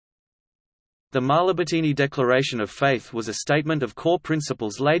The Mahlabatini Declaration of Faith was a statement of core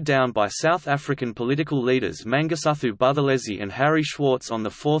principles laid down by South African political leaders Mangosuthu Buthelezi and Harry Schwartz on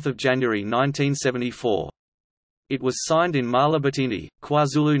 4 January 1974. It was signed in Mahlabatini,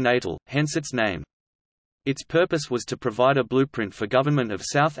 KwaZulu-Natal, hence its name. Its purpose was to provide a blueprint for government of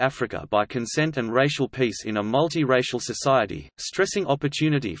South Africa by consent and racial peace in a multi-racial society, stressing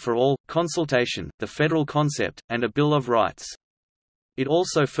opportunity for all, consultation, the federal concept, and a Bill of Rights. It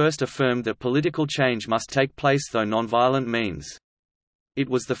also first affirmed that political change must take place through nonviolent means. It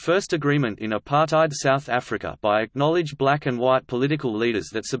was the first agreement in apartheid South Africa by acknowledged black and white political leaders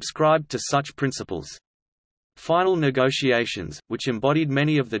that subscribed to such principles. Final negotiations, which embodied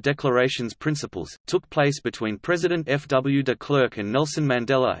many of the Declaration's principles, took place between President F. W. de Klerk and Nelson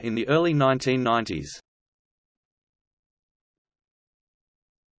Mandela in the early 1990s.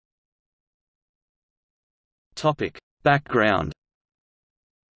 Background.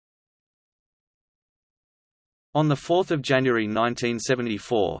 On 4 January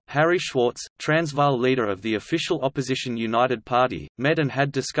 1974, Harry Schwartz, Transvaal leader of the official opposition United Party, met and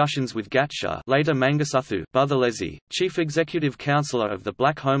had discussions with Gatsha, later Mangosuthu Buthelezi, chief executive councillor of the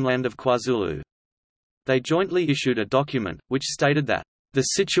Black Homeland of KwaZulu. They jointly issued a document, which stated that the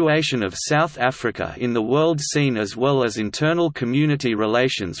situation of South Africa in the world scene as well as internal community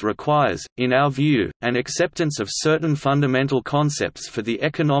relations requires, in our view, an acceptance of certain fundamental concepts for the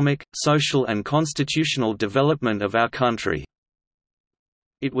economic, social and constitutional development of our country.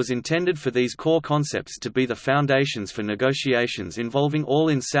 It was intended for these core concepts to be the foundations for negotiations involving all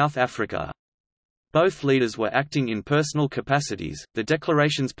in South Africa. Both leaders were acting in personal capacities. The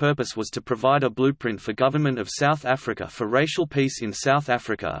declaration's purpose was to provide a blueprint for government of South Africa for racial peace in South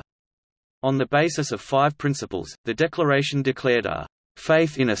Africa. On the basis of 5 principles, the declaration declared a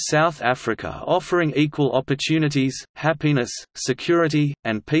faith in a South Africa offering equal opportunities, happiness, security,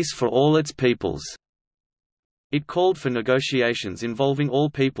 and peace for all its peoples. It called for negotiations involving all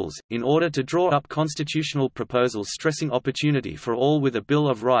peoples, in order to draw up constitutional proposals stressing opportunity for all with a Bill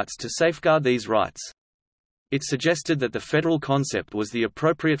of Rights to safeguard these rights. It suggested that the federal concept was the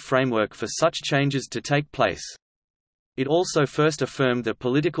appropriate framework for such changes to take place. It also first affirmed that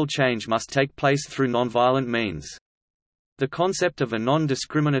political change must take place through nonviolent means. The concept of a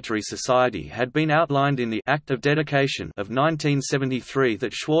non-discriminatory society had been outlined in the Act of Dedication of 1973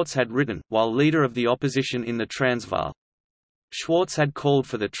 that Schwartz had written, while leader of the opposition in the Transvaal. Schwartz had called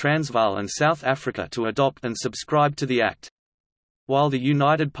for the Transvaal and South Africa to adopt and subscribe to the Act. While the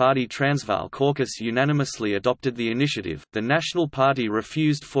United Party Transvaal caucus unanimously adopted the initiative, the National Party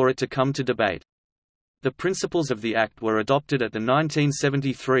refused for it to come to debate. The principles of the Act were adopted at the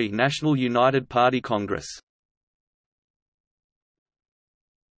 1973 National United Party Congress.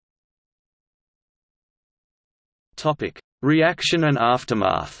 Reaction and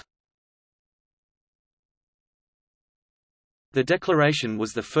aftermath. The declaration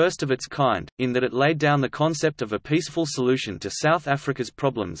was the first of its kind, in that it laid down the concept of a peaceful solution to South Africa's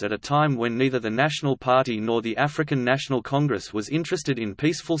problems at a time when neither the National Party nor the African National Congress was interested in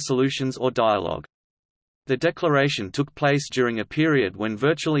peaceful solutions or dialogue. The declaration took place during a period when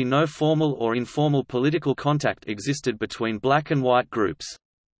virtually no formal or informal political contact existed between black and white groups.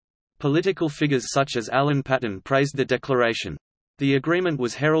 Political figures such as Alan Paton praised the declaration. The agreement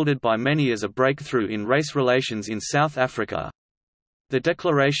was heralded by many as a breakthrough in race relations in South Africa. The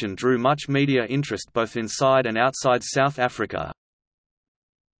declaration drew much media interest both inside and outside South Africa.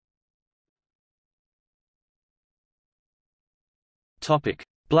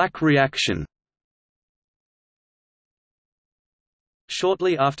 Black reaction.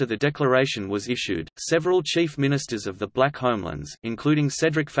 Shortly after the declaration was issued, several chief ministers of the Black Homelands, including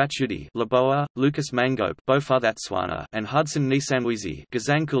Cedric Fatshudi Leboa, Lucas Mangope Bophuthatswana, and Hudson Nisanwizi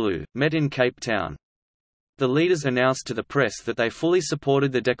Gazankulu, met in Cape Town. The leaders announced to the press that they fully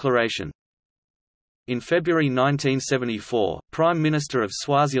supported the declaration. In February 1974, Prime Minister of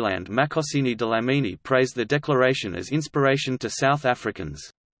Swaziland Makhosini Dlamini praised the declaration as inspiration to South Africans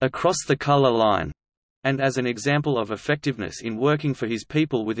across the colour line, and as an example of effectiveness in working for his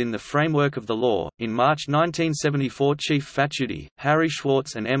people within the framework of the law. In March 1974, Chief Fatshudi, Harry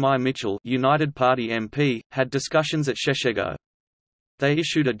Schwartz, and M.I. Mitchell, United Party MP, had discussions at Sheshego. They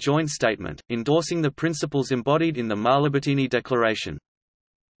issued a joint statement, endorsing the principles embodied in the Mahlabatini Declaration.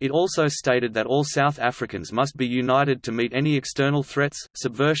 It also stated that all South Africans must be united to meet any external threats,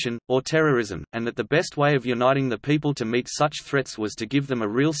 subversion, or terrorism, and that the best way of uniting the people to meet such threats was to give them a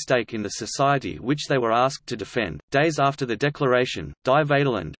real stake in the society which they were asked to defend. Days after the declaration, Die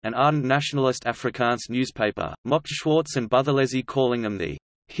Vaderland, an ardent nationalist Afrikaans newspaper, mocked Schwartz and Buthelezi, calling them the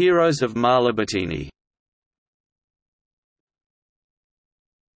heroes of Mahlabatini.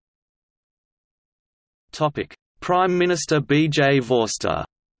 Prime Minister B.J. Vorster.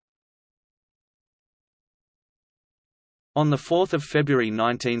 On 4 February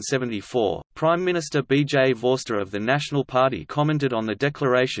 1974, Prime Minister B.J. Vorster of the National Party commented on the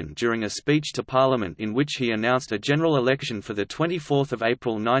declaration during a speech to Parliament in which he announced a general election for 24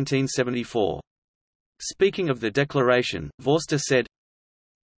 April 1974. Speaking of the declaration, Vorster said,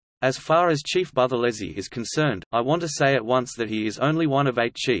 "As far as Chief Buthelezi is concerned, I want to say at once that he is only one of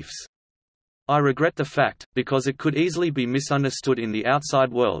 8 chiefs. I regret the fact, because it could easily be misunderstood in the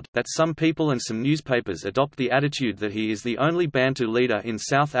outside world, that some people and some newspapers adopt the attitude that he is the only Bantu leader in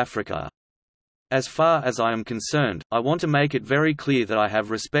South Africa. As far as I am concerned, I want to make it very clear that I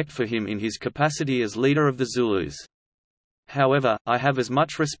have respect for him in his capacity as leader of the Zulus. However, I have as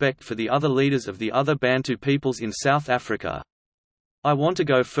much respect for the other leaders of the other Bantu peoples in South Africa. I want to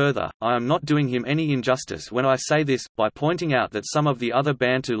go further. I am not doing him any injustice when I say this, by pointing out that some of the other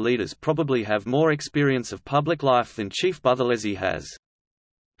Bantu leaders probably have more experience of public life than Chief Buthelezi has.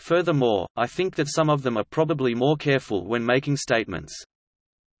 Furthermore, I think that some of them are probably more careful when making statements."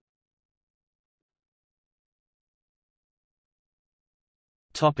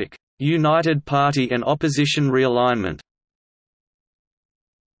 United Party and opposition realignment.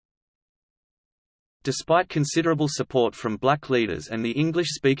 Despite considerable support from black leaders and the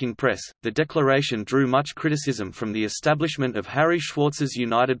English-speaking press, the declaration drew much criticism from the establishment of Harry Schwartz's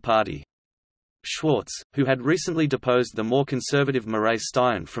United Party. Schwartz, who had recently deposed the more conservative Marais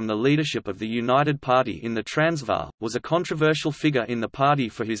Steyn from the leadership of the United Party in the Transvaal, was a controversial figure in the party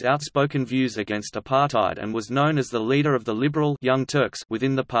for his outspoken views against apartheid and was known as the leader of the liberal Young Turks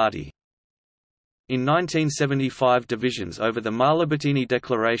within the party. In 1975, divisions over the Mahlabatini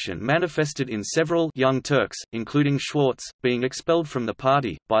Declaration manifested in several Young Turks, including Schwartz, being expelled from the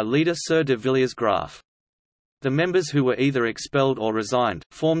party, by leader Sir de Villiers Graaff. The members who were either expelled or resigned,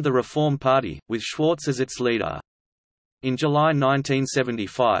 formed the Reform Party, with Schwartz as its leader. In July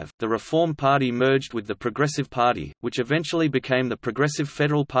 1975, the Reform Party merged with the Progressive Party, which eventually became the Progressive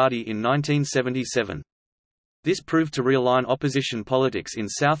Federal Party in 1977. This proved to realign opposition politics in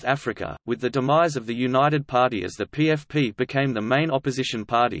South Africa, with the demise of the United Party as the PFP became the main opposition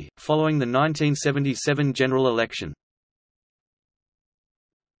party, following the 1977 general election.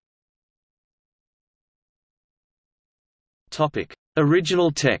 Original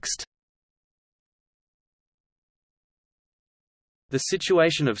text. The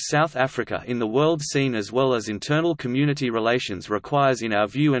situation of South Africa in the world scene as well as internal community relations requires in our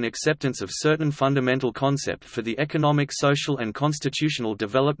view an acceptance of certain fundamental concept for the economic, social and constitutional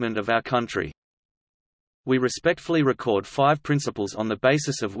development of our country. We respectfully record 5 principles on the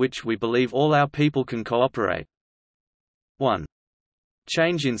basis of which we believe all our people can cooperate. 1.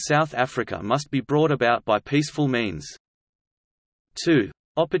 Change in South Africa must be brought about by peaceful means. 2.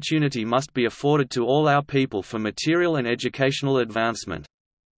 Opportunity must be afforded to all our people for material and educational advancement.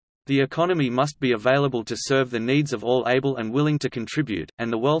 The economy must be available to serve the needs of all able and willing to contribute,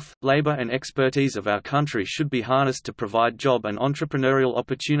 and the wealth, labor and expertise of our country should be harnessed to provide job and entrepreneurial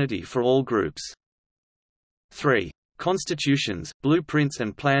opportunity for all groups. 3. Constitutions, blueprints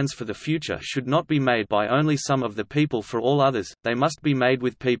and plans for the future should not be made by only some of the people for all others, they must be made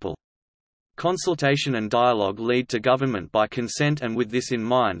with people. Consultation and dialogue lead to government by consent, and with this in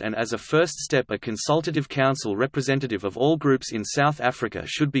mind and as a first step a consultative council representative of all groups in South Africa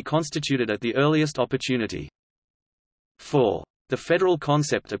should be constituted at the earliest opportunity. 4. The federal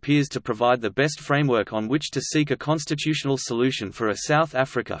concept appears to provide the best framework on which to seek a constitutional solution for a South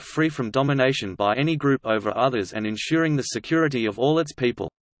Africa free from domination by any group over others and ensuring the security of all its people.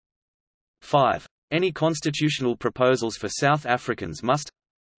 5. Any constitutional proposals for South Africans must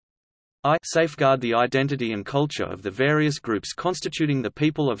safeguard the identity and culture of the various groups constituting the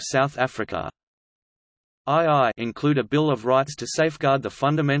people of South Africa. Include a Bill of Rights to safeguard the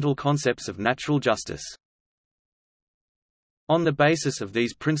fundamental concepts of natural justice. On the basis of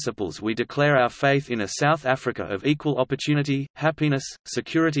these principles we declare our faith in a South Africa of equal opportunity, happiness,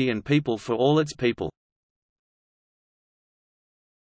 security and people for all its people.